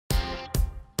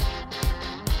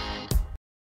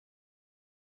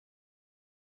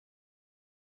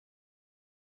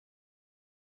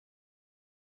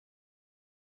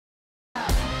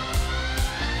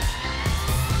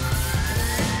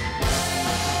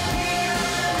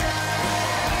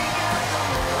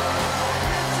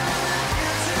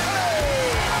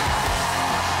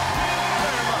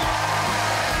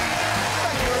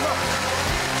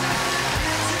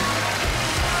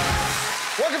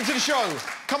show.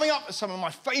 Coming up are some of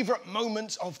my favourite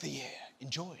moments of the year.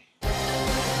 Enjoy.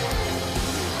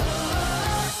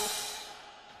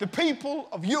 The people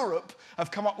of Europe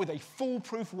have come up with a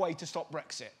foolproof way to stop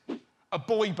Brexit. A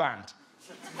boy band.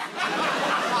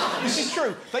 This is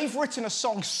true. They've written a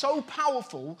song so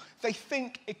powerful, they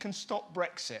think it can stop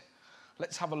Brexit.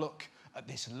 Let's have a look at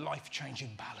this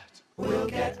life-changing ballad. We'll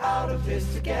get out of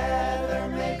this together,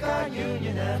 make our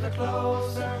union ever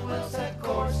closer. We'll set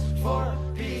course for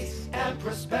peace and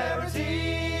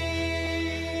prosperity.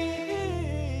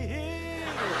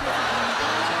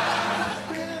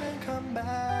 Britain, come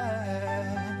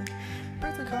back.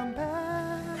 Britain, come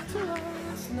back to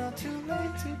us. Not too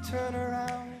late to turn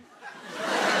around.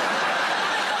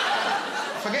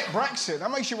 Forget Brexit.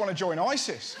 That makes you want to join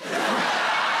ISIS.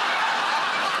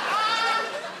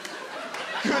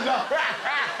 Good luck.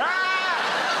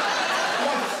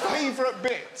 My favourite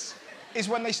bit is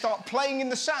when they start playing in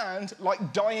the sand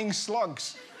like dying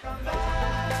slugs.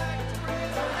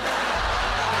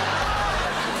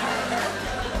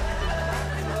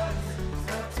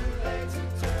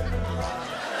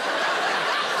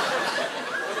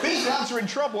 These lads are in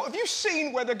trouble. Have you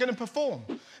seen where they're going to perform?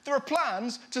 There are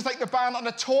plans to take the band on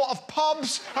a tour of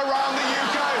pubs around the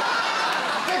UK.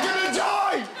 They're going to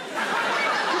die!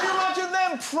 Can you imagine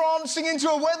them prancing into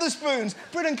a Wetherspoons?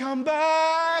 Britain, come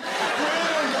back!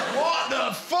 Britain, what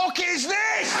the fuck is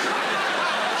this?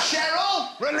 Cheryl,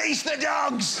 release the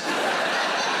dogs!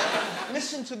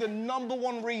 Listen to the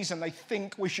 #1 reason they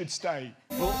think we should stay.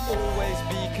 We'll always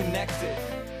be connected.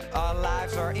 Our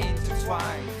lives are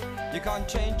intertwined. You can't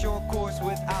change your course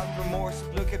without remorse.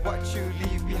 Look at what you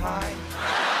leave behind.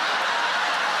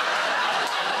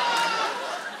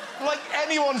 Like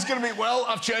anyone's going to be, well,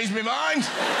 I've changed my mind.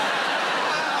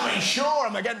 I mean, sure,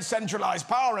 I'm against centralised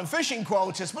power and fishing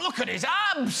quotas, but look at his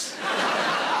abs.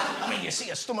 I mean, you see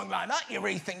a stomach like that, you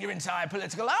rethink your entire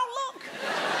political outlook.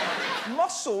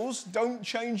 Muscles don't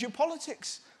change your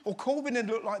politics. Or Corbyn would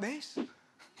look like this.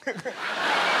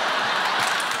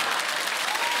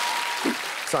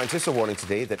 Scientists are warning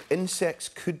today that insects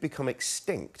could become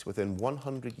extinct within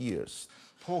 100 years.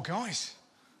 Poor guys.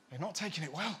 They're not taking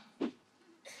it well.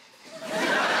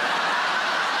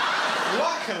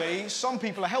 Luckily, some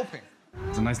people are helping.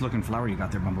 It's a nice-looking flower you got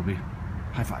there, Bumblebee.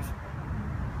 High five.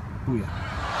 Booyah.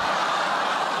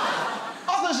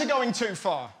 Others are going too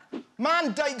far.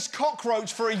 Man dates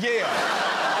cockroach for a year.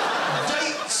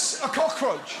 Dates a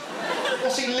cockroach.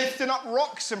 What's he lifting up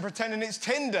rocks and pretending it's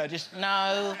Tinder? Just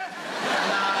no,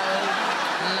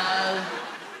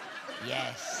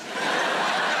 yes.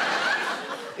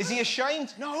 Is he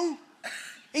ashamed? No.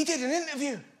 He did an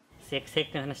interview. セックス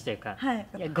の話というか、はい、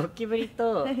いやゴキブリ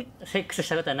とセックスし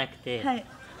たことはなくて、はい、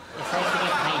最終的に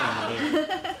入るんで。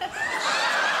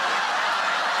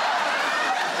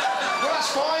Well,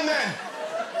 that's fine then.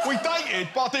 We dated,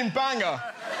 but I didn't bang her.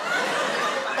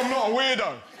 I'm not a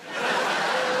weirdo.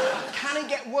 Can it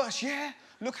get worse? Yeah.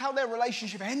 Look how their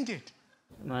relationship ended.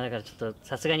 まあだからちょっと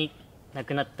さすがに亡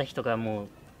くなった人がもう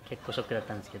結構ショックだっ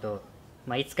たんですけど、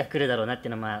まあいつか来るだろうなって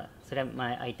いうのはまあそれは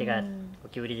まあ相手がゴ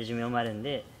キブリで寿命もあるん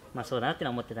で、まあそうだなってい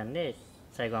うのは思ってたんで、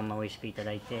最後はまあ美味しくいた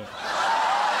だいて。He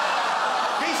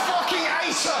fucking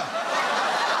hates her.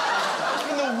 It's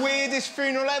been the weirdest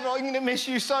funeral ever. I'm gonna miss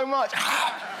you so much.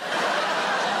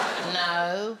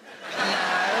 No.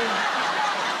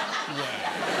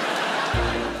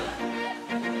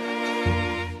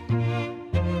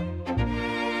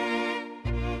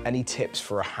 Any tips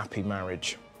for a happy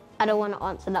marriage? I don't want to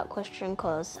answer that question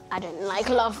because I don't like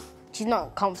love. She's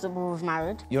not comfortable with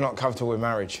marriage. You're not comfortable with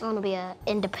marriage? I want to be an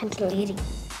independent lady.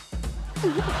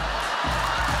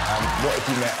 What if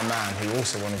you met a man who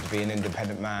also wanted to be an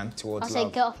independent man towards I'll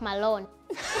love? say, get off my lawn.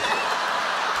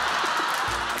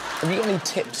 Have you got any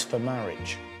tips for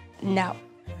marriage? No.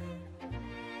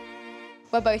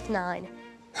 We're both 9.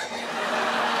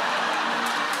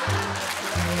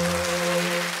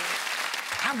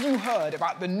 Have you heard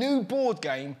about the new board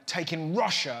game taking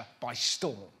Russia by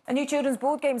storm? A new children's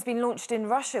board game's been launched in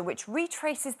Russia, which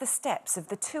retraces the steps of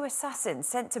the 2 assassins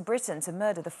sent to Britain to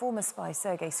murder the former spy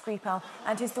Sergei Skripal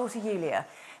and his daughter Yulia.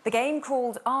 The game,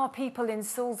 called Our People in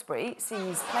Salisbury,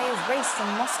 sees players race from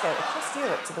Moscow across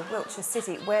Europe to the Wiltshire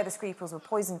city where the Skripals were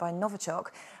poisoned by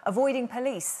Novichok, avoiding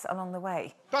police along the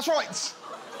way. That's right.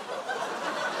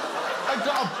 I've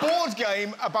got a board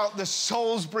game about the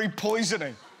Salisbury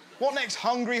poisoning. What next?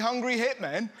 Hungry, hungry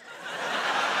hitmen?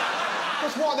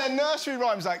 That's what their nursery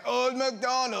rhymes like. Old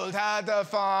MacDonald had a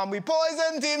farm, we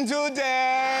poisoned him to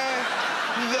death.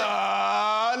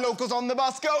 The locals on the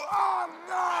bus go, oh,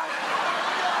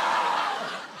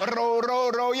 no! Row,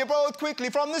 row, row your boat quickly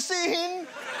from the scene.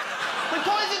 We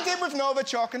poisoned him with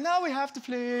Novichok, and now we have to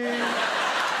flee.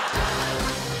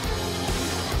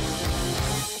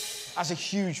 As a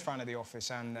huge fan of The Office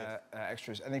and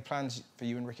Extras, any plans for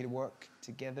you and Ricky to work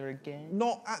together again?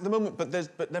 Not at the moment,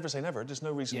 but never say never. There's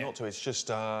no reason not to. It's just,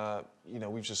 you know,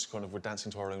 we've just we're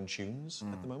dancing to our own tunes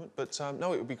at the moment. But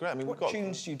no, it would be great. I mean, what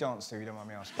tunes do you dance to, if you don't mind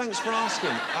me asking? Thanks for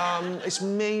asking. It's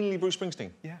mainly Bruce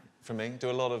Springsteen. Yeah. For me,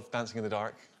 do a lot of dancing in the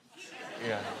dark.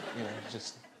 Yeah, you know,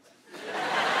 just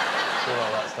do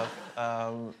all that stuff.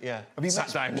 Yeah. Have you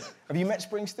Have you met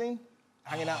Springsteen?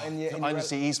 Hanging out in your...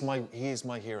 Honestly, he is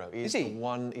my hero. Is he?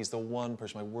 He's the one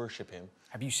person I worship him.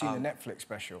 Have you seen the Netflix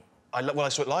special? I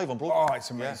saw it live on Broadway. Oh, it's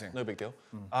amazing. Yeah, no big deal.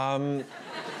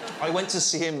 I went to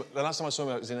see him, the last time I saw him,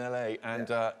 I was in LA,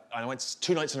 and I went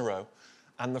 2 nights in a row.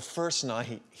 And the first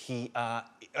night,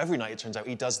 every night it turns out,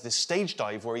 he does this stage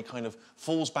dive where he kind of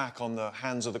falls back on the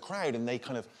hands of the crowd and they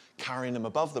kind of carrying him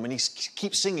above them. And he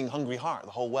keeps singing Hungry Heart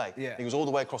the whole way. Yeah. He goes all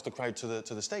the way across the crowd to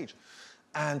the stage.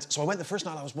 And so I went the first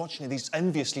night, I was watching it,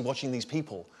 enviously watching these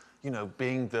people, you know,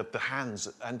 being the hands.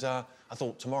 And I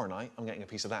thought, tomorrow night, I'm getting a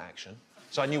piece of that action.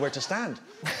 So I knew where to stand.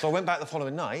 So I went back the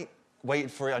following night,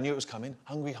 waited for it, I knew it was coming,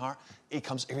 Hungry Heart. Here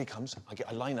he comes.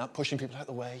 I line up, pushing people out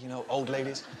the way, you know, old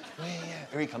ladies. Yeah,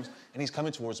 here he comes. And he's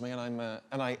coming towards me, and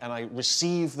I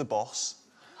receive the boss.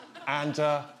 And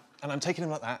I'm taking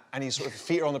him like that, and his sort of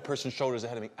feet are on the person's shoulders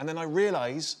ahead of me. And then I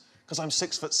realise, because I'm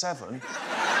 6'7",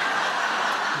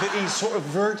 that he's sort of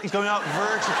he's going out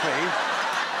vertically,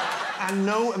 and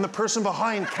the person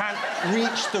behind can't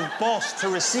reach the boss to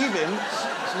receive him.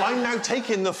 So I'm now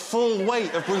taking the full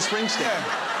weight of Bruce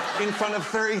Springsteen in front of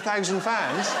 30,000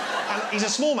 fans. And he's a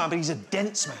small man, but he's a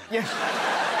dense man. Yes.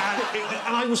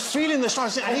 And I was feeling the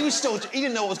stride, and he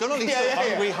didn't know what was going on. He's still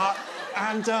hungry, hot.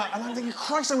 And I'm thinking,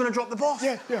 Christ, I'm going to drop the boss.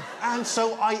 Yeah. And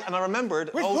so I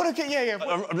remembered...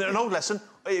 An old lesson.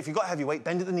 If you've got heavyweight,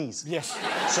 bend at the knees. Yes.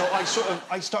 So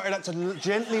I started out to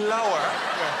gently lower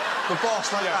the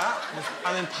boss like that,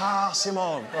 and then pass him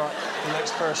on to the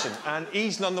next person. And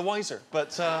he's none the wiser.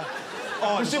 But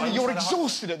you're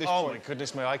exhausted at this point. Oh my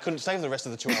goodness me! I couldn't stay for the rest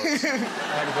of the 2 hours. I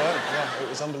had to go home. Yeah, it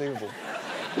was unbelievable.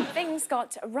 Things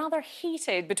got rather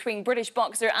heated between British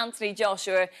boxer Anthony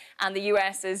Joshua and the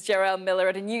US's Jarrell Miller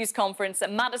at a news conference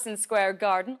at Madison Square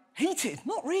Garden. Heated?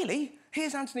 Not really.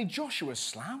 Here's Anthony Joshua's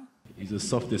slam. He's the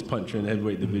softest puncher in the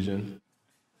heavyweight division.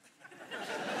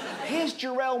 Here's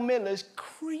Jarrell Miller's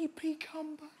creepy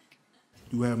comeback.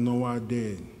 You have no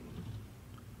idea.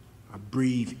 I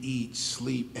breathe, eat,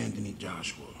 sleep Anthony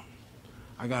Joshua.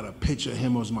 I got a picture of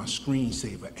him as my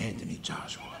screensaver, Anthony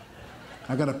Joshua.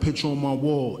 I got a picture on my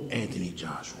wall, Anthony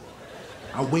Joshua.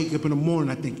 I wake up in the morning,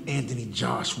 I think Anthony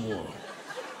Joshua.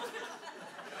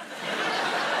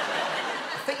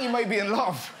 I think you may be in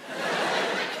love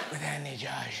with Anthony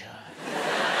Joshua.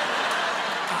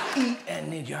 I eat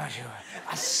Anthony Joshua.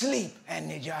 I sleep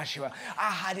Anthony Joshua.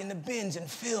 I hide in the bins and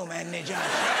film Anthony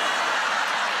Joshua.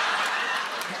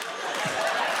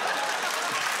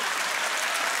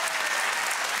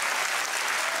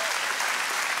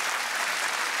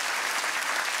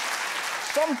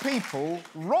 Some people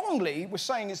wrongly were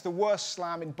saying it's the worst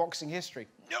slam in boxing history.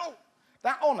 No!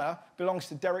 That honour belongs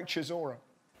to Derek Chisora.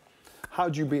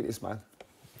 How'd you beat this man?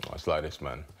 Oh, it's like this,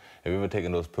 man. Have you ever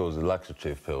taken those pills, the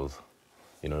laxative pills?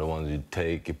 You know, the ones you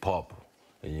take, you pop,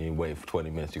 and you wait for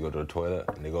 20 minutes to go to the toilet,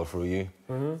 and they go through you?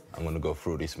 Mm-hmm. I'm gonna go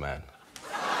through this man.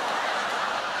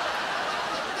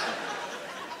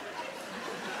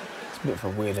 It's a bit of a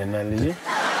weird analogy.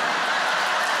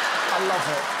 I love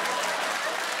it.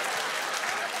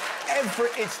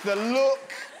 It's the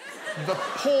look, the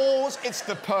pause, it's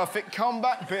the perfect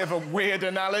comeback. Bit of a weird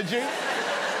analogy.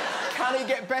 Can it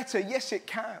get better? Yes, it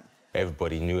can.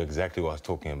 Everybody knew exactly what I was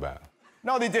talking about.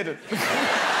 No, they didn't.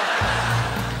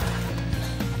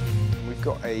 We've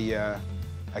got a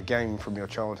game from your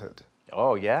childhood.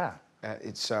 Oh, yeah.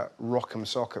 It's Rock'em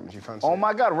Sock'em. Do you fancy Oh, it?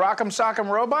 my God, Rock'em Sock'em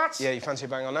Robots? Yeah, you fancy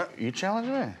bang on that? You challenge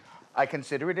me? I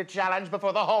consider it a challenge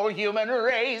before the whole human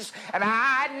race, and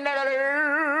I never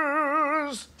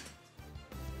lose.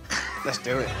 Let's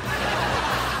do it.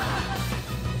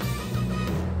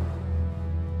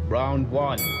 Round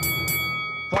 1.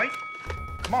 Fight.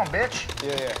 Come on, bitch.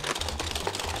 Yeah.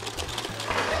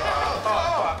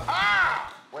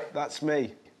 Wait, that's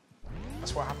me.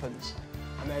 That's what happens.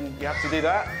 And then you have to do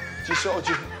that. Do you sort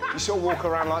of walk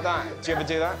around like that? Do you ever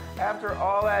do that? After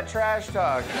all that trash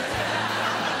talk.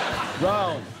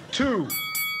 Round 2.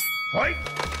 Fight.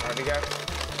 There we go.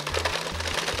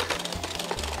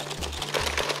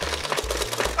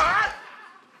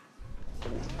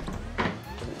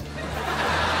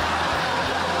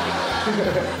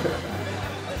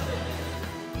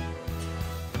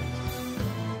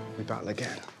 We're back,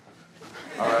 again.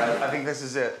 All right, I think this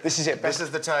is it. This is it. This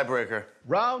is the tiebreaker.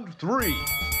 Round 3.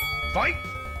 Fight!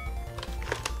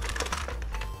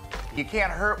 You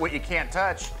can't hurt what you can't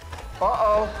touch.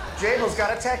 Uh-oh, Jabel's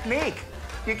got a technique.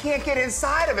 You can't get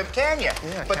inside of him, can you?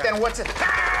 Yeah, but then what's it?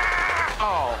 Ah!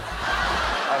 Oh.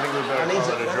 I think we better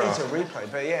call it a draw. I need to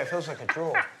replay, but yeah, it feels like a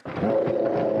draw.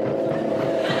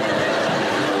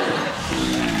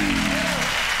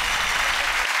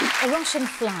 A Russian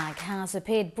flag has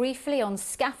appeared briefly on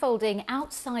scaffolding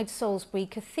outside Salisbury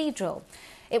Cathedral.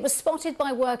 It was spotted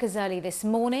by workers early this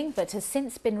morning, but has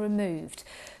since been removed.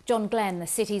 John Glenn, the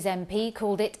city's MP,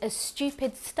 called it a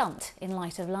stupid stunt in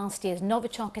light of last year's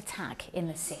Novichok attack in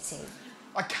the city.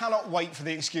 I cannot wait for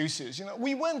the excuses. You know,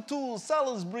 we went to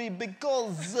Salisbury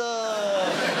because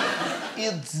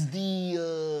it's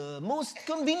the most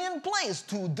convenient place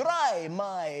to dry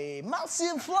my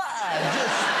massive flag.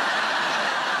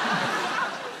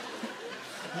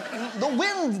 The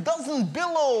wind doesn't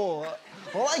billow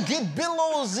like it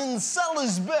billows in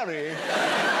Salisbury.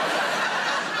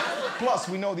 Plus,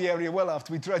 we know the area well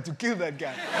after we tried to kill that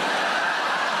guy.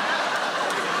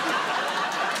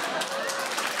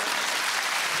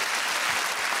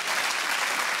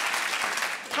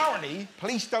 Apparently,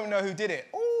 police don't know who did it.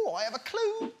 Oh, I have a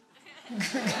clue.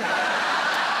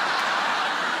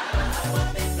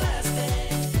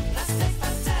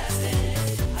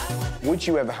 Would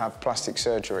you ever have plastic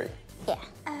surgery? Yeah,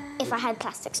 if I had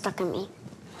plastic stuck in me,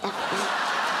 definitely.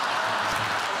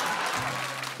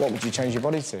 What would you change your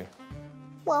body to?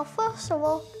 Well, first of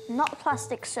all, not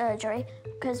plastic surgery,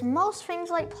 because most things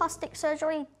like plastic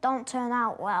surgery don't turn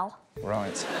out well.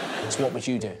 Right. So what would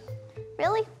you do?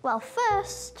 Really? Well,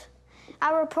 first,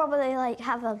 I would probably, like,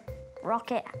 have a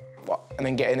rocket. What? And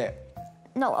then get in it?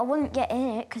 No, I wouldn't get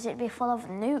in it, because it'd be full of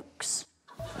nukes.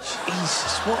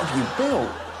 Jesus, what have you built?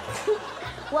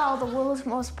 Well, the world's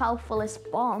most powerfulest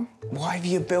bomb. Why have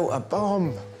you built a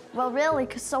bomb? Well, really,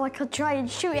 because so I could try and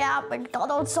shoot it at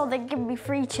McDonald's so they'd give me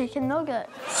free chicken nuggets.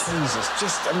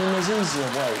 Jesus, I mean, there's easier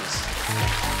ways.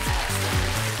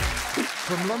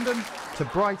 From London to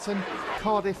Brighton,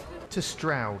 Cardiff to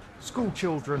Stroud, school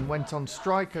children went on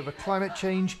strike over climate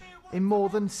change in more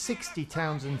than 60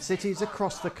 towns and cities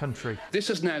across the country. This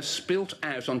has now spilt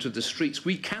out onto the streets.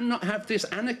 We cannot have this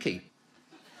anarchy.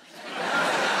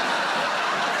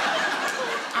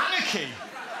 Anarchy?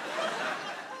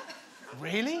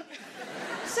 Really?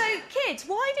 So, kids,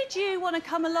 why did you want to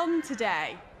come along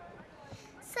today?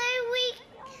 So we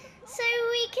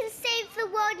can save the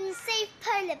world and save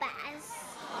polar bears.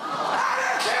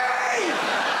 Anarchy!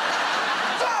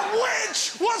 That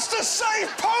witch wants to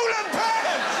save polar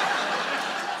bears!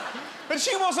 But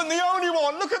she wasn't the only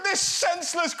one. Look at this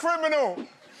senseless criminal.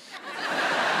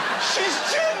 She's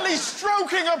gently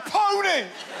stroking a pony.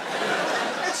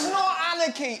 It's not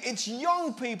anarchy, it's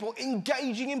young people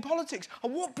engaging in politics.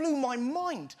 And what blew my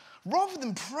mind, rather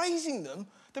than praising them,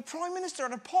 the Prime Minister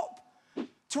had a pop.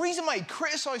 Theresa May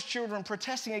criticised children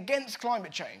protesting against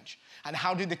climate change. And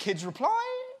how did the kids reply?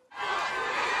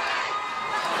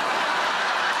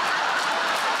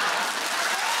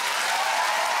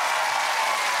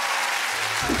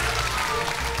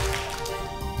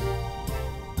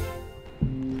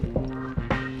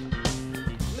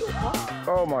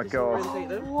 Oh my God.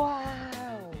 Wow.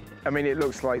 I mean, it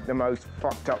looks like the most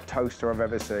fucked up toaster I've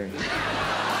ever seen.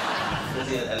 There's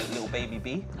a little baby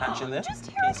bee hatching there. Just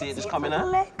Can you see it just coming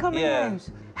out? leg coming out.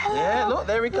 Hello. Yeah, look,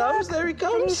 there he comes, there he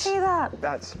comes. Can you see that?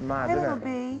 That's mad, Little isn't it?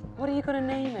 bee. What are you going to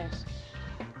name it?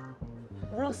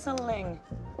 Rustling.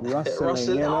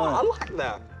 Rustling, yeah. Oh, I like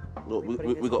that. Look,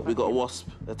 we got a wasp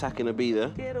attacking a bee there.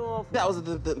 Get off. That was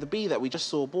the bee that we just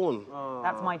saw born.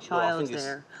 That's my child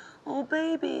there. Oh,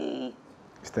 baby.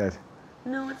 It's dead.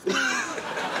 No, it's not.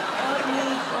 All it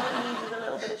needs is a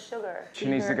little bit of sugar. She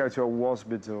needs to go to a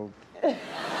hospital.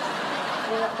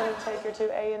 You're not going to take her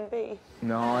to A and B?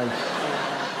 Nice.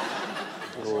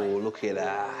 Oh, look at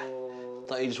that.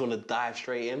 Don't you just want to dive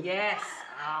straight in? Yes.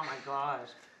 Oh, my gosh.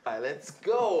 All right, let's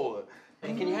go.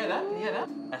 Hey, can you hear that? Can you hear that?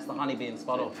 That's the honey being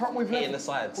spot on. Hitting the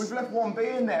sides. We've left one bee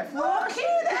in there. Fuck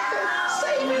it out!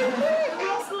 Save me,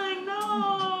 Rustling,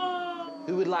 no!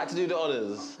 Who would like to do the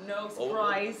honours? No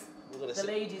surprise. The The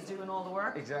lady's doing all the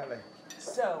work. Exactly.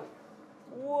 So,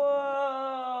 whoa!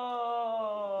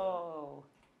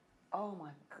 Oh my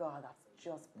God, that's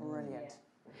just brilliant.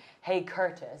 Hey,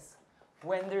 Curtis,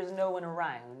 when there's no one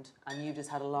around and you just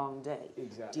had a long day,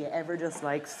 do you ever just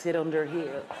like sit under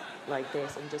here like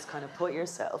this and just kind of put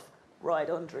yourself right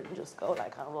under it and just go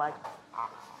like kind of like? Do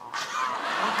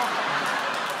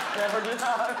you ever do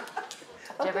that?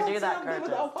 Do you ever do that, Curtis?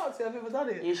 I can't say I've ever done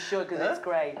it. You should, because it's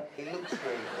great. It looks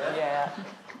great, Yeah.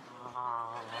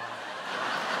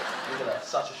 gonna have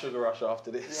such a sugar rush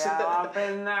after this. Yeah, I've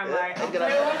been there, mate. I'm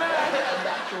feeling a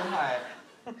natural high.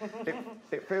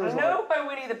 It feels I know why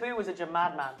Winnie the Pooh was such a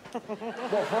madman.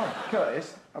 What fun.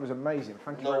 Curtis, that was amazing.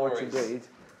 Thank you very much indeed.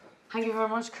 Thank you very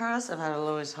much, Curtis. I've had a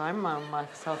lovely time.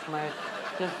 Myself and my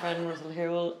good friend Russell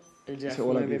here will It's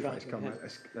all over your face. Come on,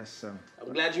 let's I'm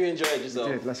glad you enjoyed yourself.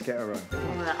 You did. Let's get her on.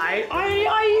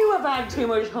 You have had too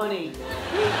much honey.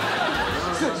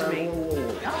 Touch me.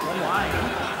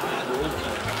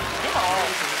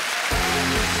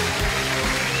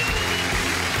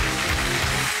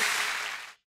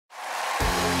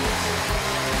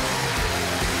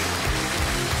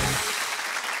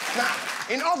 Now,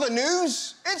 in other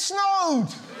news, it snowed!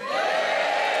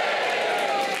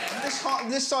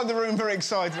 This side of the room very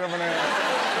excited, haven't they?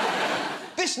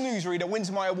 This newsreader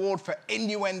wins my award for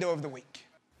Innuendo of the Week.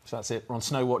 So that's it, we're on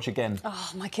Snow Watch again.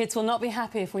 Oh, my kids will not be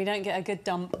happy if we don't get a good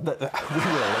dump. We will, I'm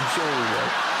sure we will.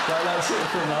 Right, that's it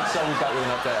from us. I'll be back with an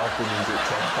update after the music.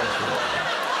 Thanks for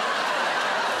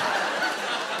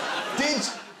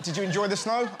watching. Did you enjoy the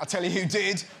snow? I'll tell you who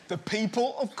did. The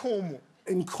people of Cornwall.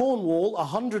 In Cornwall,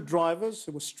 100 drivers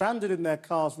who were stranded in their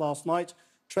cars last night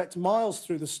trekked miles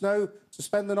through the snow to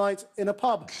spend the night in a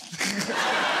pub.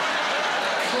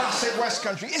 Classic West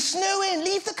Country. It's snowing,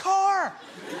 leave the car.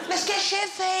 Let's get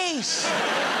shit-faced.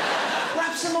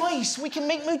 Grab some ice, we can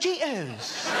make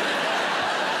mojitos.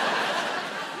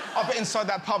 I bet inside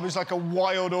that pub was like a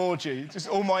wild orgy. Just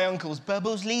all my uncles.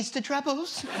 Bubbles leads to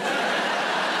troubles.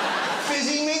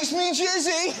 Fizzy makes me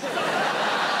jizzy.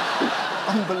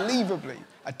 Unbelievably,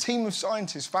 a team of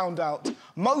scientists found out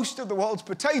most of the world's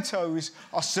potatoes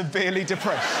are severely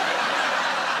depressed.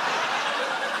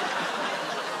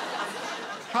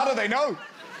 How do they know?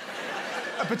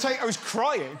 A potato's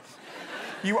crying.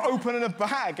 You open a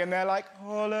bag and they're like,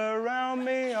 all around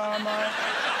me are my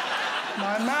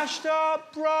mashed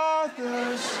up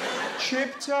brothers,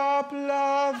 chipped up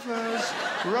lovers,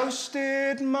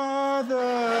 roasted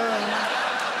mother.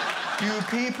 You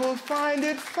people find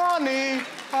it funny,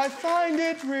 I find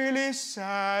it really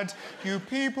sad. You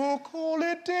people call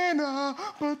it dinner,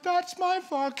 but that's my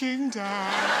fucking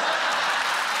dad.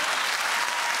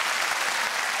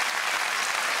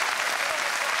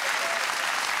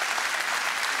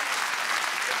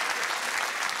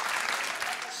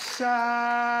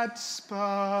 Sad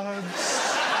spuds.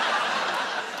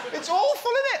 It's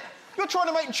awful, isn't it? You're trying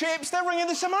to make chips, they're ringing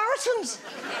the Samaritans.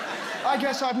 I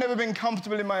guess I've never been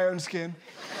comfortable in my own skin.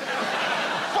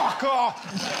 Fuck off!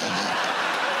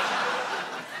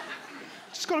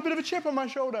 Just got a bit of a chip on my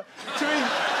shoulder. To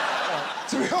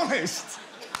be honest,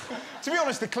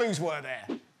 the clues were there.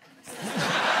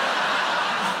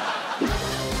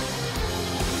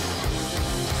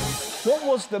 What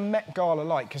was the Met Gala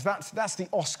like? Because that's the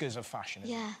Oscars of fashion.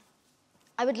 Yeah.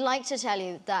 I would like to tell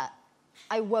you that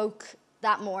I woke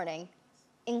that morning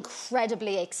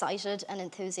incredibly excited and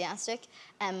enthusiastic,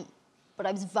 but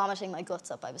I was vomiting my guts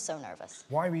up. I was so nervous.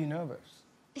 Why were you nervous?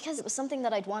 Because it was something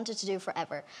that I'd wanted to do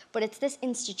forever, but it's this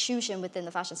institution within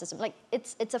the fashion system. Like,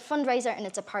 it's a fundraiser and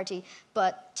it's a party,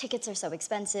 but tickets are so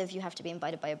expensive, you have to be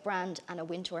invited by a brand, and a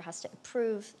win tour has to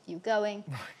approve you going.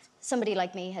 Right. Somebody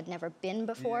like me had never been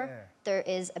before. Yeah. There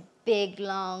is a big,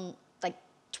 long, like,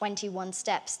 21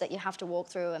 steps that you have to walk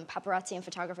through, and paparazzi and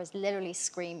photographers literally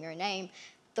scream your name.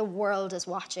 The world is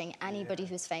watching. Anybody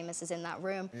who's famous is in that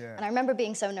room. Yeah. And I remember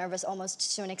being so nervous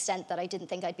almost to an extent that I didn't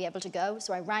think I'd be able to go.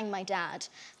 So I rang my dad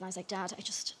and I was like, Dad,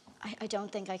 I don't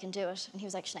think I can do it. And he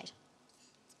was like, Sinead,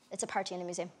 it's a party in a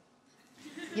museum.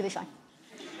 You'll be fine.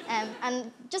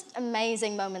 And just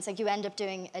amazing moments. Like, you end up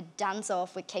doing a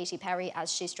dance-off with Katy Perry as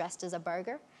she's dressed as a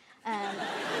burger.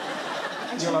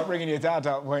 You're like ringing your dad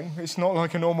up, Wayne. It's not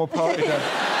like a normal party, Dad.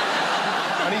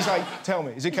 And he's like, tell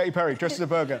me, is it Katy Perry dressed as a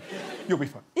burger? You'll be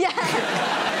fine. Yeah.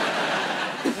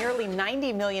 Nearly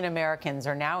 90 million Americans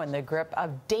are now in the grip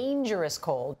of dangerous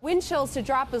cold. Wind chills to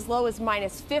drop as low as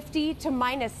 -50 to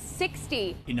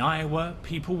 -60. In Iowa,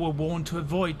 people were warned to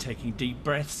avoid taking deep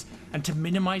breaths and to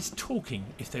minimize talking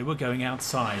if they were going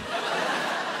outside.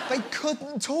 They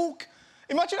couldn't talk.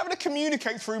 Imagine having to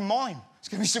communicate through mime. It's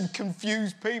going to be some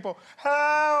confused people.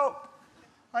 Help!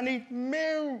 I need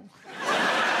milk.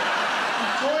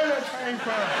 Toilet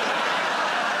paper.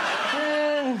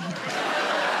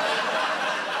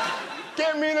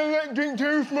 Get me an electric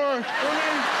toothbrush.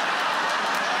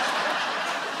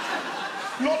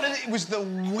 Not that it was the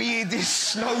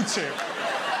weirdest snow tip.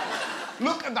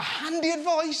 Look at the handy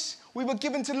advice we were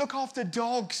given to look after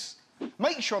dogs.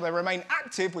 Make sure they remain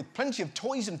active with plenty of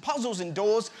toys and puzzles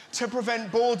indoors to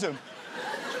prevent boredom.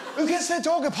 Who gets their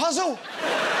dog a puzzle?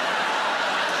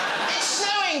 It's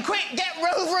snowing! Quick, get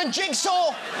Rover a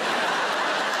jigsaw!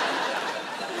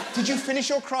 Did you finish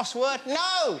your crossword?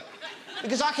 No,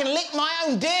 because I can lick my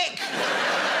own dick.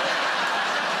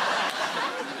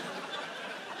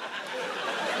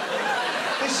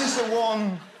 This is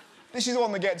the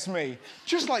one that gets me.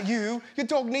 Just like you, your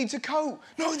dog needs a coat.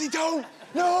 No, they don't.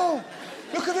 No.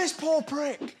 Look at this poor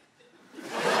prick.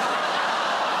 Look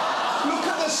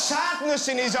at the sadness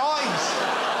in his eyes.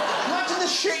 Imagine the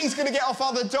shit he's going to get off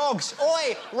other dogs.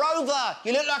 Oi, Rover,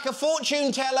 you look like a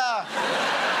fortune teller.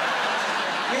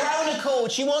 Your own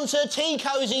accord, she wants her tea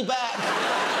cosy back.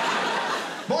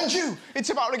 Mind you, it's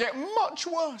about to get much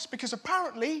worse because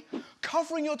apparently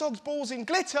covering your dog's balls in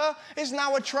glitter is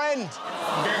now a trend.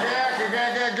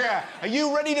 Are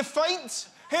you ready to faint?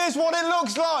 Here's what it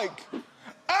looks like.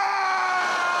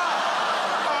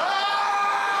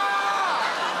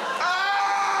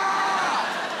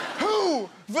 Who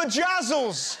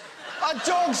vajazzles a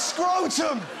dog's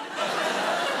scrotum?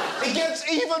 It gets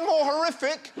even more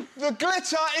horrific. The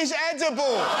glitter is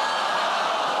edible.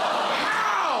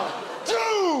 How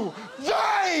do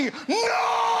they know?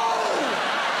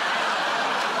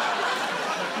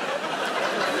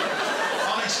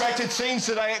 Unexpected scenes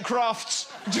today at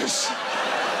Crafts. Just...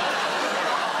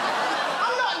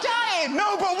 I'm not dying.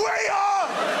 No, but we are.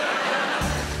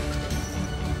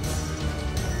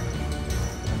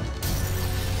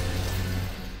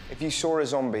 If you saw a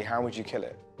zombie, how would you kill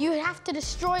it? You would have to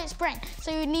destroy its brain.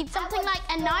 So you need something like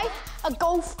a knife, a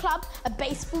golf club, a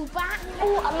baseball bat,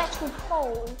 or a metal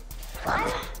pole. I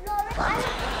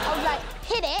would like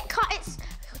hit it, cut its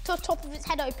to the top of its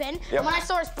head open, and when I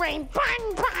saw its brain,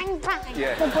 bang, bang, bang.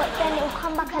 Yeah. But then it'll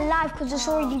come back alive because it's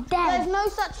already dead. There's no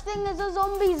such thing as a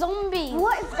zombie.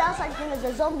 What if there's such thing as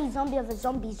a zombie of a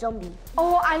zombie?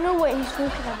 Oh, I know what he's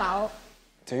talking about.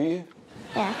 Do you?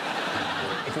 Yeah.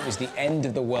 If it was the end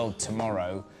of the world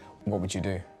tomorrow, what would you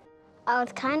do? I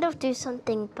would kind of do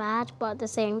something bad, but at the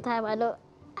same time,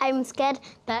 I'm scared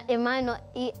that it might not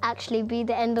actually be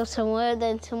the end of tomorrow.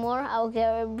 Then tomorrow I'll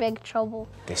get in big trouble.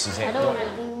 This is it. I don't want to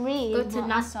be mean. Go to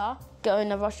NASA, go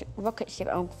in a rocket ship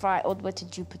and fly all the way to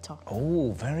Jupiter.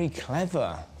 Oh, very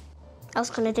clever. I was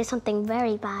going to do something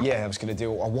very bad. Yeah, I was going to do...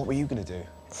 What were you going to do?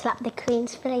 Slap the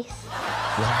Queen's face.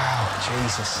 Wow,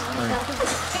 Jesus.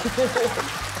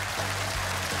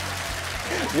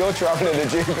 You're travelling to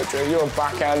Jupiter, you're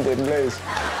backhanded, Liz.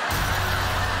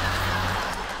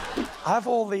 I have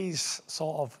all these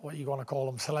sort of, what you want to call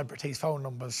them, celebrities' phone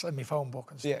numbers in my phone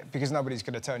book and stuff. Yeah, because nobody's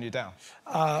going to turn you down.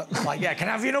 Like, yeah, can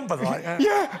I have your number? Like,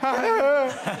 yeah.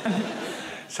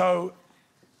 So,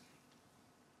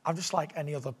 I'm just like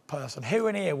any other person. Who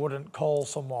in here wouldn't call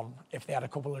someone if they had a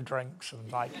couple of drinks and,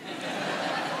 like...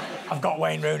 I've got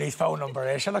Wayne Rooney's phone number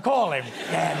here. Shall I call him?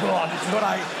 Yeah, go on.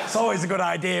 It's always a good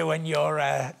idea when you've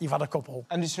had a couple.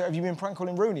 And have you been prank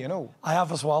calling Rooney and all? I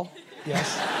have as well,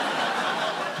 yes.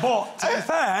 But to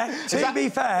be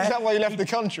fair... Is that why you left the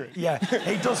country? Yeah,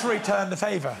 he does return the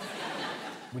favour.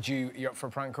 You up for a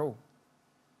prank call?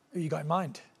 Who you got in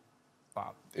mind?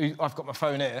 Well, I've got my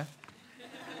phone here.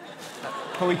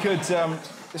 But we could...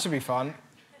 this would be fun.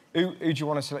 Who do you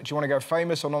want to select? Do you want to go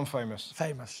famous or non-famous?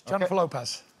 Famous. Jennifer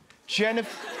Lopez.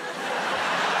 Jennifer...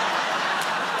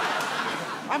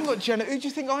 I haven't got Jennifer... Who do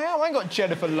you think I am? I ain't got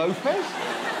Jennifer Lopez.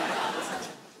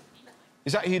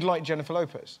 Is that who you'd like, Jennifer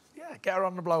Lopez? Yeah, get her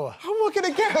on the blower. How am I going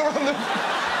to get her on the...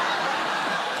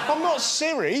 I'm not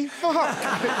Siri. Fuck.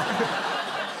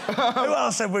 Who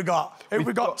else have we got? Who have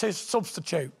we got to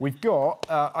substitute? We've got...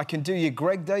 I can do you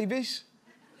Greg Davies.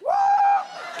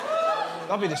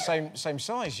 That'll be the same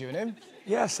size, you and him.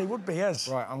 Yes, he would be, yes.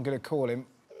 Right, I'm going to call him.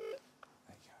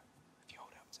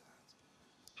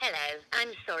 Hello,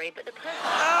 I'm sorry, but the person...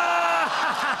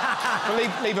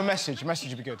 Leave a message. A message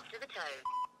would be good.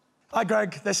 Hi,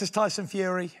 Greg. This is Tyson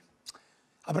Fury.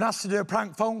 I've been asked to do a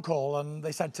prank phone call, and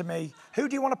they said to me, who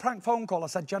do you want a prank phone call? I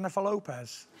said, Jennifer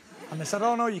Lopez. And they said,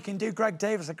 oh, no, you can do Greg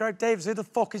Davies. I said, Greg Davies? Who the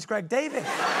fuck is Greg Davies?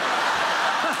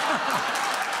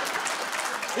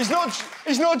 He's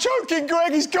not joking,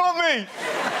 Greg. He's got me.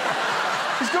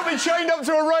 He's got me chained up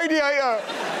to a radiator.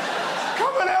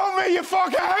 Come and help me, you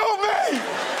fucker, help me!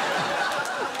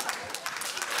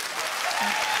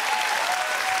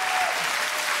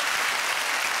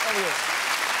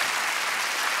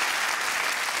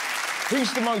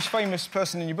 Who's the most famous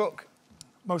person in your book?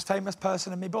 Most famous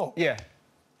person in my book? Yeah,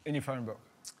 in your phone book.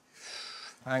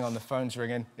 Hang on, the phone's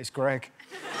ringing. It's Greg.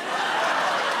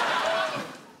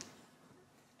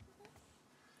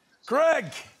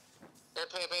 Greg!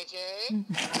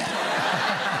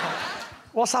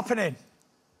 What's happening?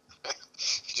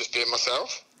 Just being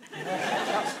myself.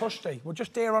 That's Pusty. We're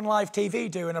just here on live TV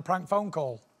doing a prank phone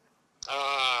call.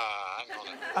 Hang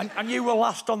on. And you were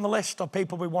last on the list of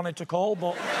people we wanted to call,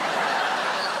 but...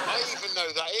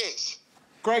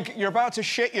 Greg, you're about to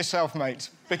shit yourself, mate,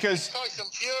 because... Tyson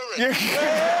Fury!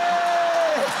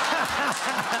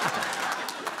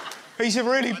 He's a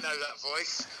really... I know that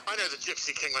voice. I know the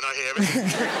Gypsy King when I hear it.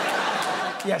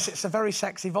 Yes, it's a very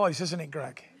sexy voice, isn't it,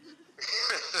 Greg?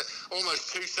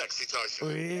 Almost too sexy, Tyson.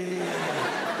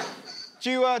 Do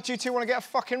you two want to get a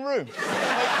fucking room? He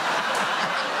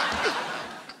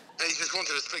just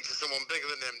wanted to speak to someone bigger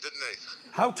than him, didn't he?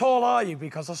 How tall are you?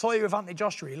 Because I saw you with Anthony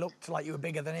Joshua. He looked like you were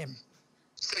bigger than him.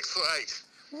 6'8".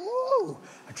 Woo!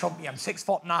 I trumped you. I'm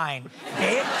 6'9". Bitch.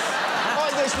 Oh,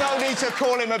 there's no need to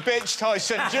call him a bitch,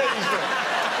 Tyson. Jesus. You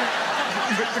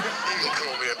can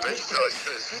call me a bitch,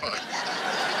 Tyson. It's fine.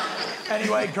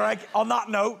 Anyway, Greg, on that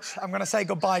note, I'm going to say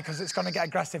goodbye because it's going to get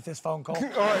aggressive, this phone call. All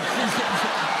right.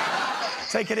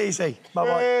 Take it easy.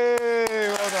 Bye-bye. Hey,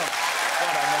 well done.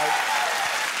 Well done,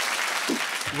 mate.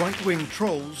 Right-wing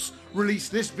trolls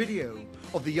released this video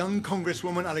of the young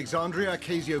Congresswoman Alexandria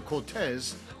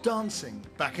Ocasio-Cortez dancing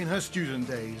back in her student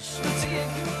days.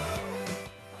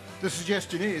 The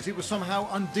suggestion is it was somehow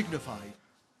undignified.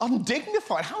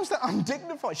 Undignified? How's that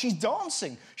undignified? She's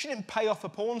dancing. She didn't pay off a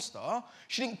porn star.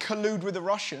 She didn't collude with the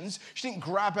Russians. She didn't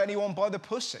grab anyone by the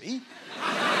pussy.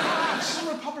 Some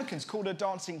Republicans called her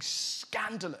dancing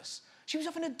scandalous. She was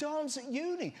having a dance at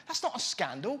uni. That's not a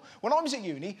scandal. When I was at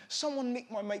uni, someone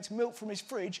nicked my mate's milk from his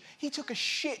fridge. He took a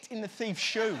shit in the thief's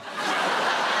shoe.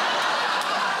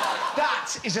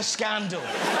 That is a scandal.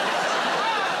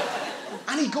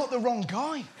 And he got the wrong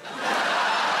guy.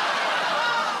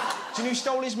 Do you know who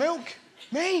stole his milk?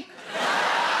 Me.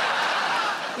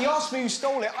 He asked me who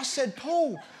stole it. I said,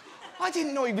 Paul, I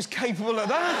didn't know he was capable of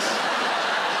that.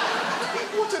 He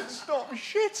wouldn't stop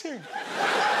shitting.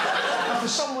 Now, for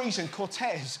some reason,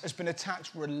 Cortez has been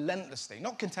attacked relentlessly.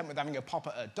 Not content with having a pop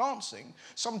at her dancing,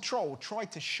 some troll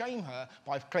tried to shame her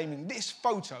by claiming this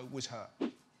photo was her.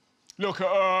 Look at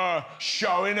her,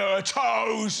 showing her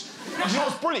toes. And you know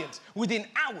what's brilliant? Within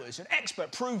hours, an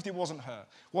expert proved it wasn't her.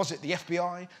 Was it the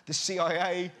FBI, the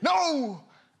CIA? No!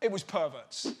 It was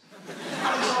perverts.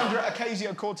 Alexandria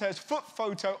Ocasio-Cortez foot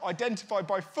photo identified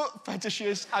by foot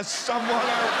fetishists as someone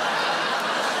else.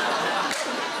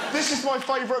 This is my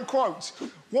favourite quote.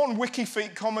 One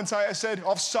WikiFeet commentator said,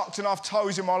 I've sucked enough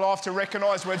toes in my life to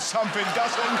recognise when something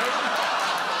doesn't.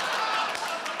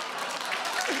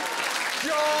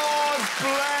 God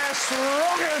bless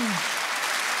Rogan.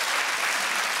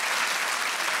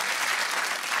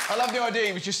 I love the idea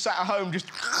he was just sat at home just...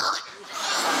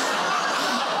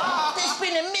 There's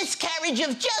been a miscarriage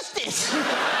of justice.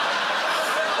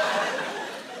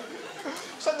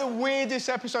 It's like the weirdest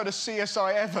episode of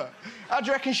CSI ever. How do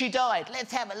you reckon she died?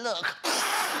 Let's have a look.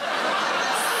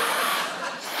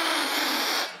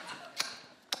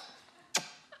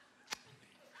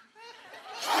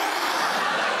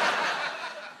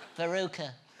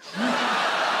 Veruca.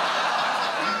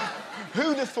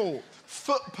 Who'd have thought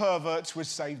foot perverts would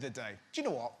save the day? Do you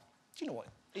know what?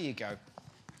 Here you go.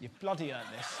 You bloody earned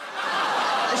this.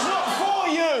 It's not for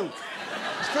you!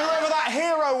 It's for whoever that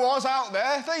hero was out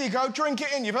there. There you go, drink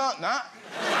it in, you've earned that.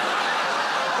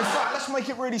 In fact, let's make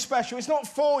it really special. It's not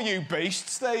for you,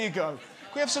 beasts. There you go. Can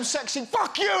we have some sexy...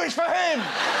 Fuck you, it's for him!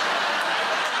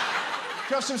 Can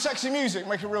we have some sexy music,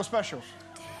 make it real special?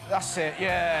 That's it,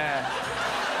 yeah.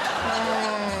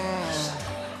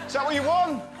 Is that what you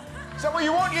want? Is that what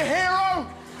you want, you hero?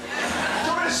 Do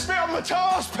you want me to spit on the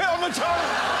toe? Spit on the toe?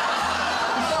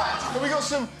 In fact, have we got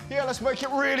some... Yeah, let's make it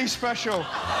really special. Let's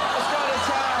go to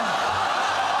town.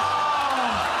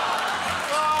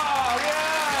 Oh, yeah.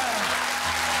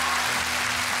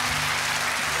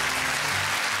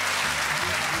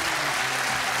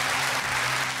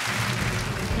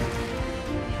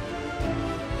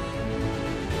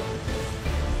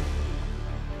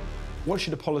 What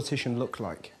should a politician look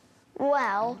like?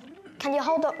 Well, can you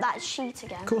hold up that sheet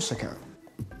again? Of course I can.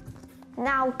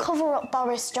 Now cover up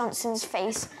Boris Johnson's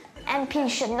face. MPs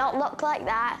should not look like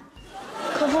that.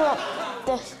 Cover up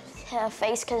her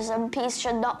face because MPs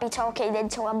should not be talking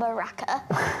into a maraca.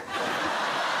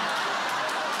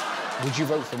 Would you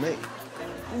vote for me?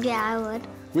 Yeah, I would.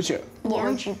 Would you? What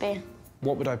would you be?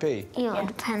 What would I be? It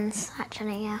depends,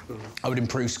 actually, yeah. I would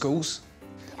improve schools.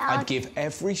 I'd give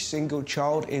every single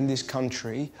child in this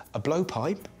country a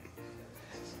blowpipe.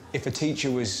 If a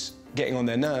teacher was getting on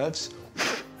their nerves...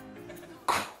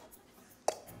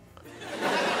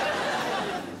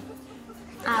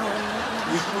 I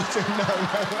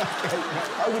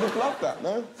would have loved that,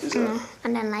 no? No, I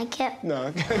didn't like it. No,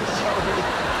 okay, sorry.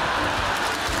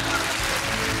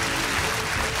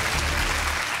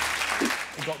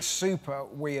 It got super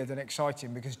weird and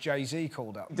exciting because Jay-Z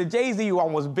called up. The Jay-Z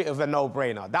one was a bit of a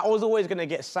no-brainer. That was always going to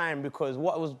get signed because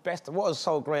what was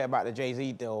so great about the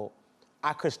Jay-Z deal,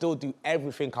 I could still do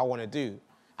everything I want to do,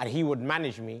 and he would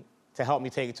manage me to help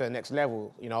me take it to the next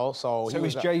level, you know? So he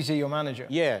was Jay-Z your manager?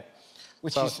 Yeah.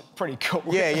 Which is pretty cool.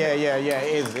 Yeah.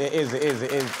 It is.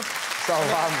 So,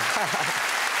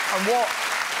 and what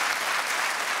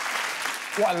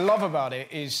I love about it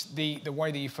is the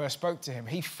way that you first spoke to him.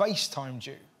 He FaceTimed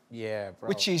you. Yeah, bro.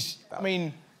 Which is, I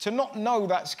mean, to not know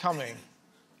that's coming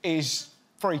is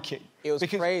freaky. It was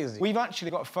crazy. We've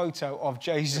actually got a photo of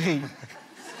Jay-Z.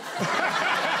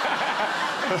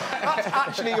 That's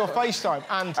actually your FaceTime,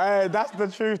 and... that's the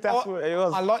truth, that's what it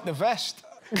was. I like the vest.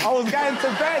 I was going to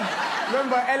bed.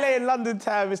 Remember, LA and London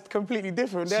time is completely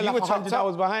different. They're like 100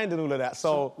 hours behind and all of that,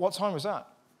 so... What time was that?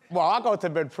 Well, I go to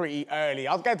bed pretty early.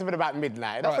 I was going to bed about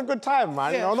midnight. That's Right. a good time,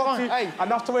 man. Yeah, you know, fine. Hey,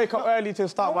 enough to wake up early to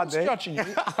start my day. Judging you.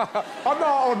 I'm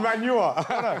not old man, you are.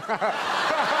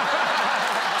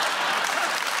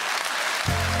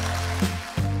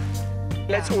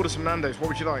 Let's order some Nando's. What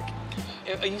would you like?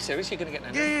 Are you serious? You're gonna get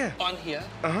Nando's? Yeah. On here?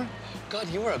 Uh-huh. God,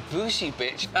 you are a bougie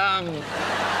bitch.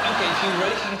 Okay, if you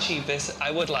really can achieve this, I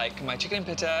would like my chicken and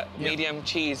pita, medium,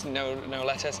 cheese, no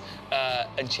lettuce,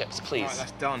 and chips, please. Right,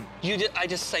 that's done. I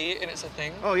just say it and it's a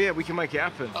thing? Oh, yeah, we can make it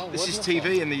happen. Oh, this is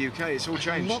wonderful. TV in the UK. It's all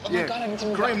changed. Oh my God, I need to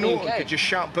move Graham back to the Norton UK. could just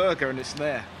shout burger and it's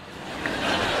there.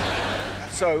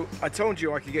 So, I told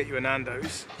you I could get you a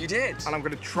Nando's. You did? And I'm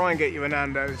going to try and get you a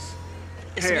Nando's.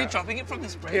 Is somebody dropping it from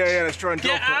this bridge? Yeah, let's try and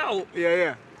drop it. Get out!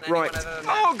 Yeah. Right.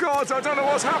 Oh, God, I don't know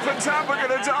what's happened, Tam. We're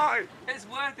going to die. It's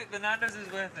worth it. The Nando's is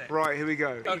worth it. Right, here we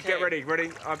go. Okay. Get ready. We're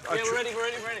ready.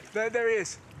 There he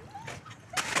is.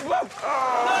 Whoa.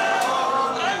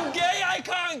 Oh. I'm gay, I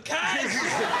can't catch!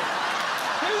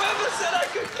 Whoever said I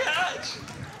could catch?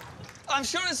 I'm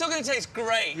sure it's still going to taste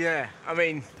great. Yeah, I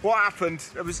mean, what happened?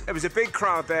 It was a big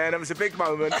crowd there, and it was a big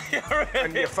moment,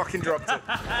 and you fucking dropped it.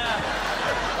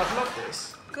 I've loved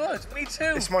this. Good, me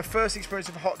too. It's my first experience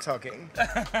of hot tugging.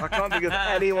 I can't think of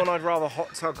anyone I'd rather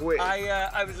hot tug with.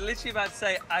 I was literally about to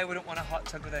say I wouldn't want to hot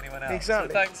tug with anyone else. Exactly.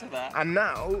 So thanks for that. And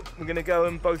now we're going to go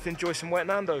and both enjoy some wet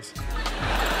Nando's.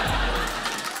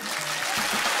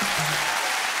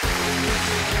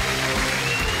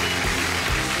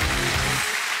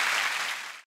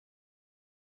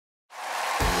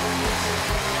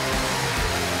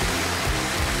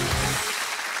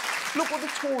 Look what the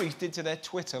Tories did to their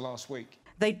Twitter last week.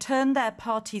 They turned their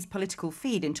party's political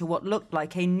feed into what looked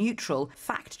like a neutral,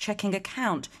 fact-checking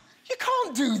account. You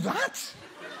can't do that!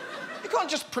 You can't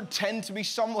just pretend to be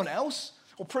someone else.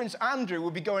 Or Prince Andrew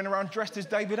would be going around dressed as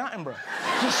David Attenborough.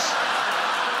 Just...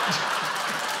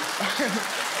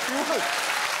 You would.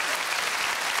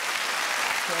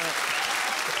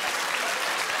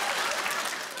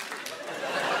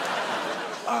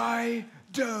 I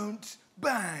don't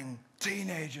bang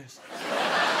teenagers.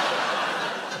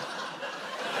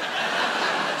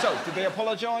 So, did they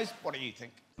apologise? What do you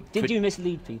think? Did you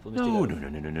mislead people,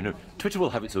 Mr. No. Twitter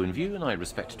will have its own view, and I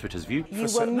respect Twitter's view. You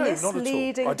were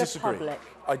misleading the public.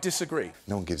 I disagree.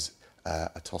 No one gives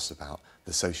a toss about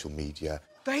the social media.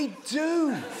 They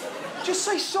do. Just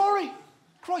say sorry.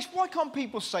 Christ, why can't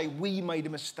people say we made a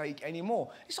mistake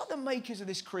anymore? It's like the makers of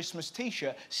this Christmas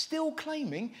T-shirt still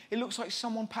claiming it looks like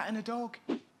someone patting a dog.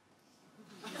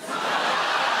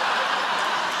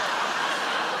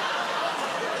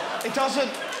 It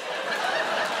doesn't.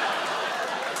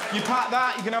 You pat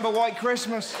that, you can have a white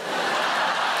Christmas.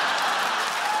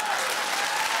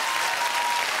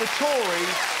 The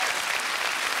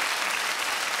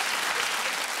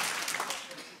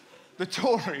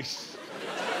Tories.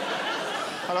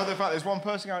 I love the fact there's one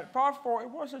person going, but I thought it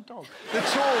was a dog. The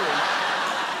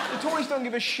Tories don't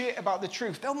give a shit about the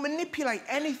truth. They'll manipulate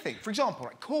anything. For example,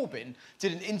 like Corbyn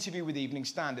did an interview with Evening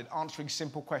Standard answering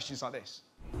simple questions like this.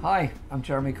 Hi, I'm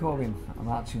Jeremy Corbyn. I'm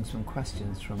answering some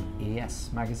questions from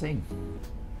ES magazine.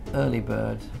 Early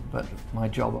bird, but my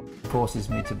job forces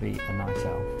me to be a night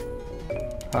owl.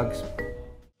 Hugs.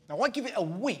 Now, I give it a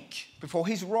week before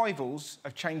his rivals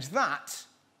have changed that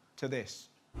to this.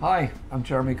 Hi, I'm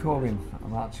Jeremy Corbyn.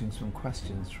 I'm answering some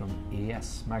questions from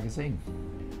ES magazine.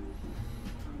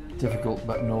 Difficult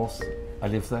but north. I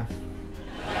live there.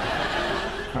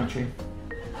 Crunchy.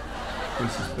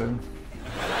 Greasy spoon.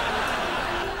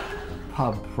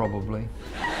 Pub, probably.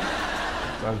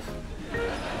 Both.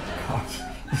 God,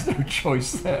 there's no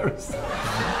choice there, is there?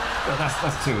 But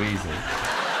that's too easy.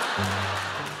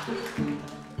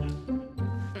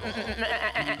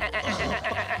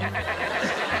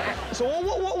 So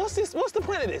what's this? What's the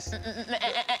point of this?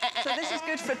 So this is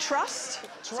good for trust.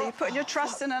 So you're putting your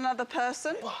trust in another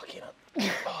person.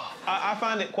 I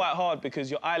find it quite hard because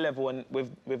you're eye level and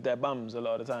with their bums a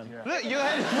lot of the time. Yeah. Look, your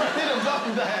head is running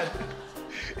above the head.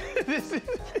 This is...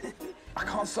 I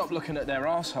can't stop looking at their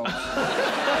arseholes. I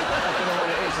don't know what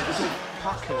it is. It's all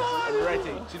puckered and ready.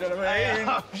 Do you know what I mean?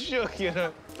 I'm shook, you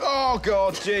know. Oh,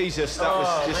 God, Jesus. That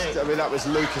was just... mate. I mean, that was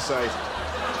Lucas-aid.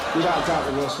 Without doubt,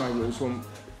 the worst moment was when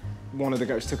one of the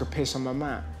goats took a piss on my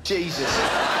mat. Jesus.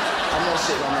 I'm not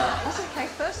sitting on that. That's OK.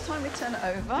 First time we turn it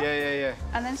over. Yeah.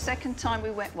 And then second time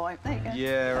we wet wipe. There you go.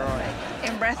 Yeah, right.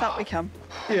 In breath, up we come.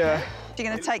 Yeah. You're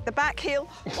going to take the back heel.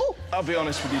 Ooh. I'll be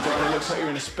honest with you, Don, it looks like you're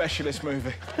in a specialist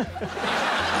movie.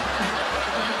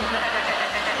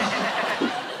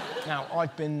 Now,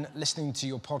 I've been listening to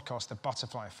your podcast, The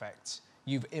Butterfly Effect.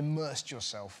 You've immersed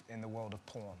yourself in the world of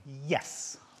porn.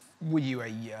 Yes. Were you a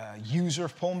user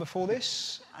of porn before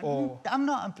this? Or... I'm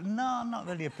not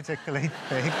really a particularly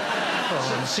big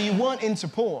porn. So you weren't into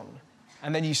porn,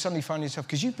 and then you suddenly found yourself...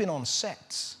 Because you've been on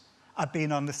sets. I've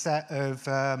been on the set of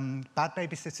Bad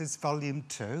Babysitters Volume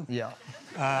 2. Yeah.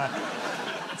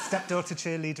 Stepdaughter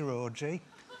Cheerleader Orgy.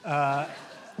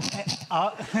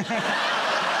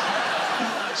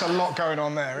 There's a lot going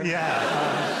on there, isn't Yeah.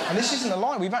 there? And this isn't a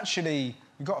lie. We've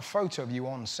got a photo of you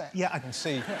on set. Yeah, I can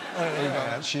see. There you go.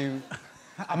 That's you.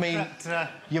 I mean,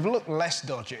 you've looked less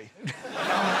dodgy.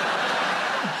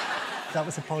 That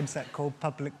was a porn set called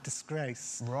Public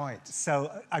Disgrace. Right. So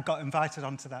I got invited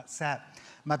onto that set.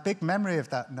 My big memory of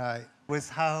that night was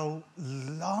how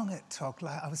long it took.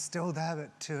 Like, I was still there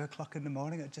at 2 o'clock in the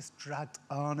morning. It just dragged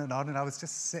on, and I was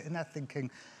just sitting there thinking,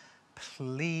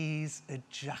 please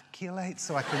ejaculate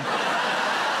so I can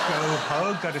go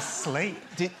home, go to sleep.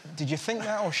 Did you think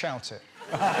that or shout it?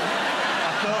 I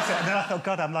thought it, and then I thought,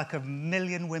 God, I'm like a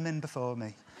million women before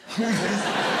me.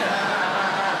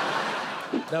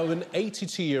 Now, an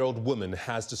 82-year-old woman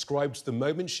has described the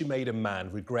moment she made a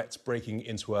man regret breaking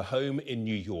into her home in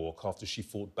New York after she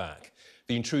fought back.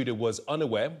 The intruder was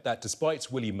unaware that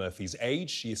despite Willie Murphy's age,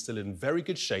 she is still in very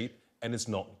good shape and is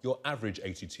not your average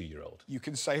 82-year-old. You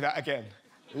can say that again.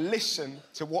 Listen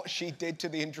to what she did to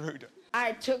the intruder.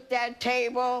 I took that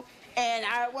table and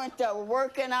I went to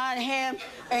working on him,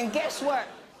 and guess what?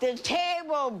 The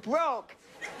table broke.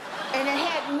 And it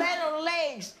had metal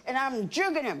legs, and I'm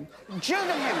jugging him.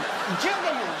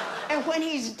 And when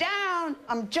he's down,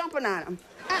 I'm jumping on him.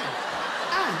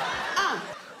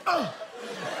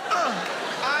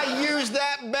 I used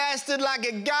that bastard like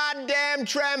a goddamn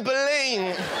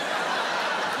trampoline.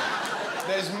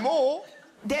 There's more.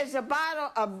 There's a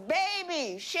bottle of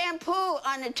baby shampoo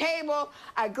on the table.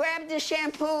 I grabbed the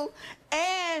shampoo,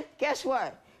 and guess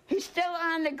what? He's still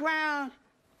on the ground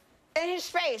in his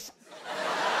face.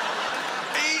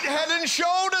 Eat Head and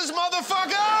Shoulders,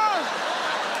 motherfucker!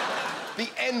 The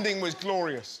ending was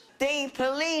glorious. The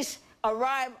police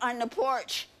arrive on the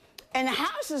porch, and the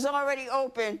house is already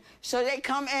open, so they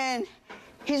come in.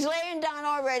 He's laying down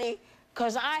already,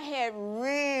 because I had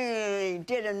really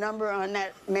did a number on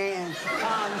that man.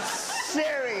 I'm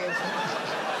serious.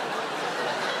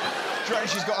 Do you reckon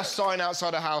she's got a sign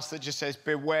outside her house that just says,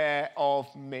 beware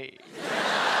of me?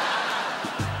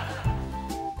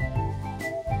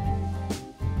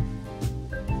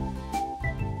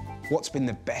 What's been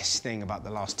the best thing about the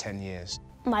last 10 years?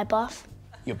 My birth.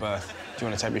 Your birth. Do you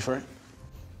want to take me through it?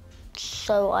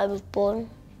 So I was born,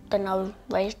 then I was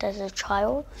raised as a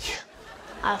child. Yeah.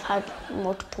 I've had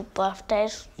multiple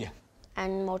birthdays. Yeah.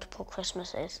 And multiple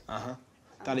Christmases. Uh-huh.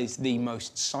 That is the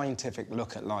most scientific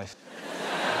look at life.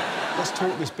 Let's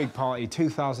talk this big party,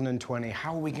 2020.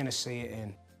 How are we going to see it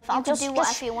in? I'll just do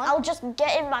whatever you want. I'll just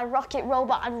get in my rocket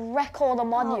robot and wreck all the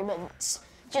monuments.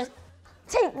 Just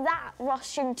take that,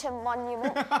 Washington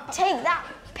Monument. Take that,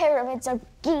 Pyramids of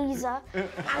Giza. And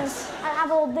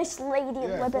have all this Lady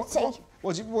of Liberty.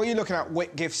 What are you looking at,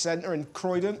 Whitgift Centre in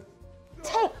Croydon?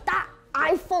 Take that,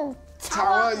 Eiffel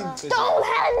Tower.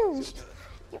 Stonehenge!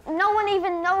 No one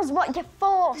even knows what you're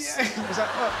for. Yeah. Is that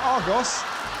Argos?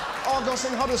 Argos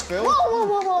in Huddersfield?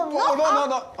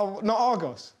 Whoa. Not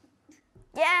Argos.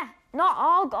 Yeah, not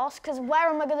Argos, because where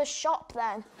am I going to shop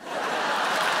then?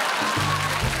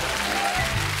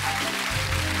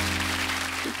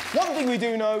 One thing we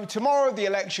do know, tomorrow the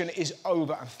election is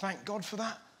over, and thank God for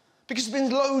that. Because there's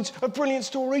been loads of brilliant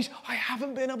stories I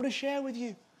haven't been able to share with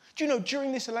you. Do you know,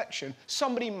 during this election,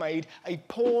 somebody made a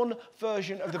porn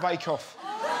version of the Bake Off.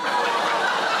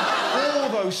 All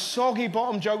those soggy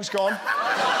bottom jokes gone.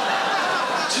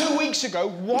 2 weeks ago,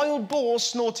 wild boars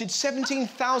snorted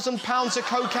 17,000 pounds of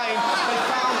cocaine they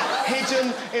found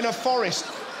hidden in a forest.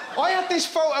 I had this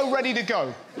photo ready to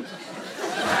go.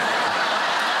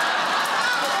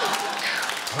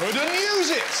 neighbourhood and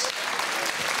use it.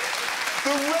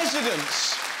 The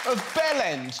residents of Bell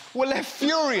End were left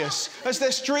furious as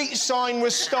their street sign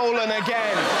was stolen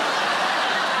again.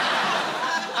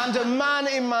 And a man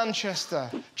in Manchester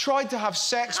tried to have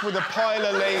sex with a pile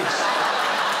of leaves.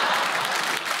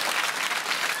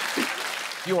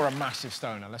 You're a massive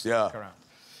stoner, let's look around.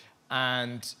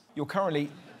 And you're currently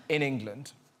in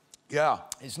England. Yeah.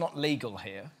 It's not legal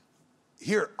here.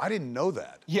 Here, I didn't know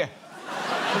that. Yeah.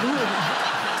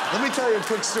 Let me tell you a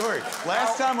quick story.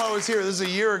 Last time I was here, this is a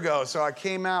year ago, so I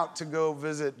came out to go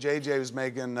visit JJ, who's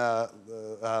making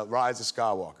Rise of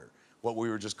Skywalker, what we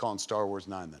were just calling Star Wars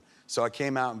 9 then. So I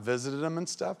came out and visited him and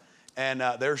stuff, and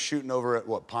they were shooting over at,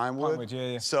 what, Pinewood? Pinewood,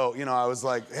 yeah. So, you know, I was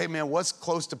like, hey, man, what's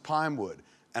close to Pinewood?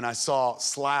 And I saw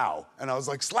Slough, and I was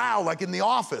like, Slough, like in The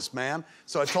Office, man.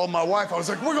 So I told my wife, I was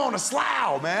like, we're going to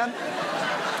Slough, man.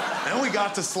 And we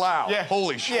got to Slough. Yeah.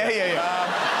 Holy shit.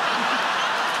 Yeah.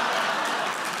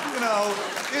 You know,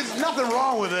 there's nothing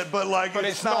wrong with it, but like,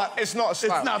 it's not a Slough. It's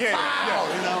not Slough,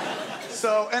 you know?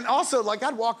 So, and also, like,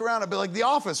 I'd walk around, I'd be like, The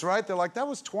Office, right? They're like, that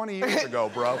was 20 years ago,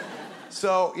 bro.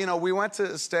 So, you know, we went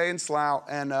to stay in Slough,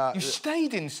 and... You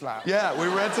stayed in Slough? Yeah, we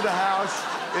rented a house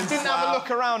in You didn't Slough. have a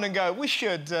look around and go, we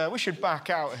should back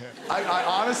out here. I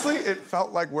honestly, it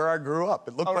felt like where I grew up.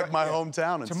 It looked like my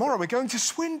hometown. And Tomorrow we're going to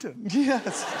Swindon.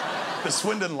 Yes, the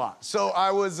Swindon lot. So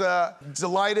I was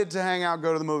delighted to hang out,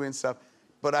 go to the movie and stuff,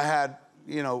 but I had,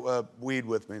 you know, weed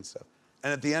with me and stuff.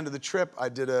 And at the end of the trip, I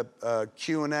did a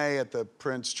Q&A at the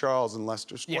Prince Charles in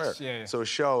Leicester Square. Yes, yeah. So a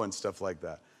show and stuff like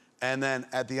that. And then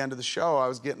at the end of the show, I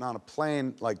was getting on a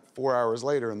plane like 4 hours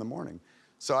later in the morning.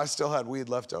 So I still had weed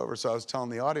left over. So I was telling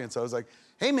the audience, I was like,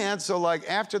 hey, man, so like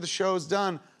after the show's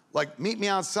done, like meet me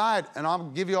outside and I'll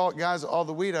give you all guys all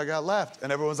the weed I got left.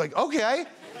 And everyone's like, okay.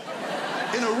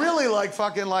 In a really like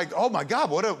fucking like, oh my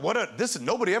God,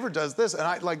 nobody ever does this. And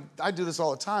I do this all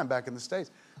the time back in the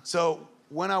States. So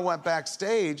when I went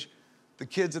backstage, the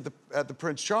kids at the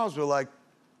Prince Charles were like,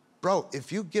 bro,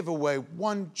 if you give away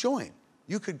one joint,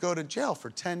 you could go to jail for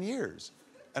 10 years.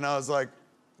 And I was like,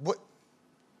 what,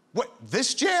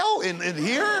 this jail in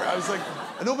here? I was like,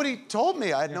 nobody told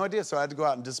me. I had no idea, so I had to go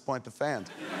out and disappoint the fans.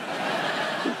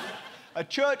 A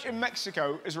church in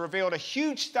Mexico has revealed a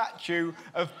huge statue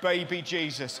of baby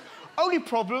Jesus. Only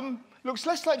problem, looks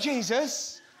less like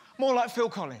Jesus, more like Phil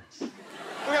Collins. Look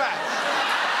at that.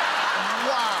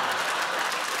 Wow.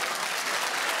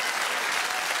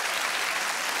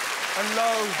 And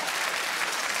lo,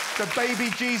 the baby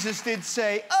Jesus did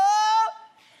say, oh,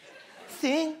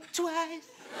 think twice.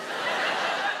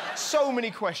 So many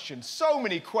questions, so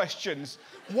many questions.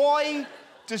 Why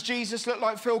does Jesus look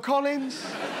like Phil Collins?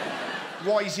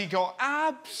 Why has he got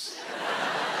abs?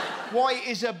 Why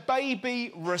is a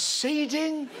baby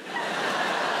receding?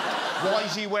 Why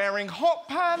is he wearing hot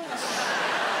pants?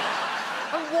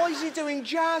 And why is he doing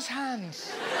jazz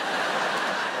hands?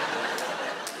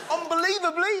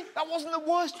 Unbelievably, that wasn't the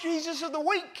worst Jesus of the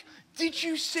week. Did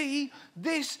you see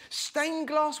this stained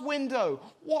glass window?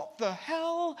 What the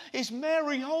hell is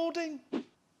Mary holding?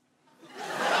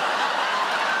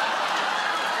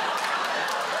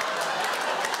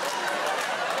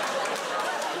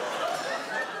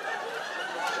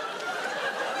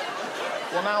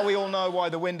 Well, now we all know why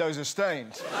the windows are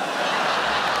stained.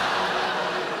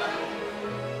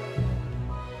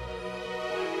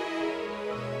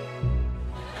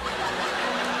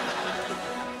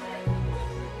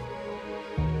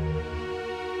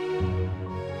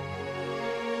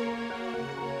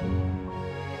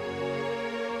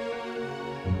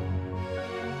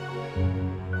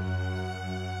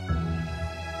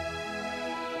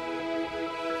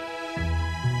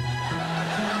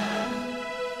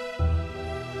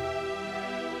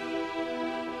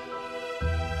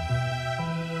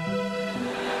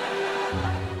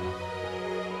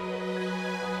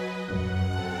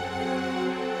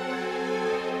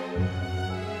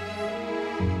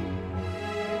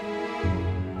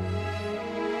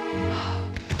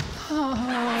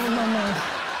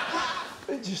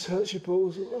 It just hurts your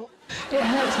balls a lot. It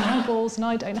hurts my balls and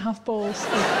I don't have balls.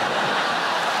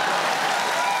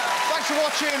 Thanks for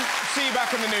watching. See you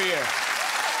back in the new year.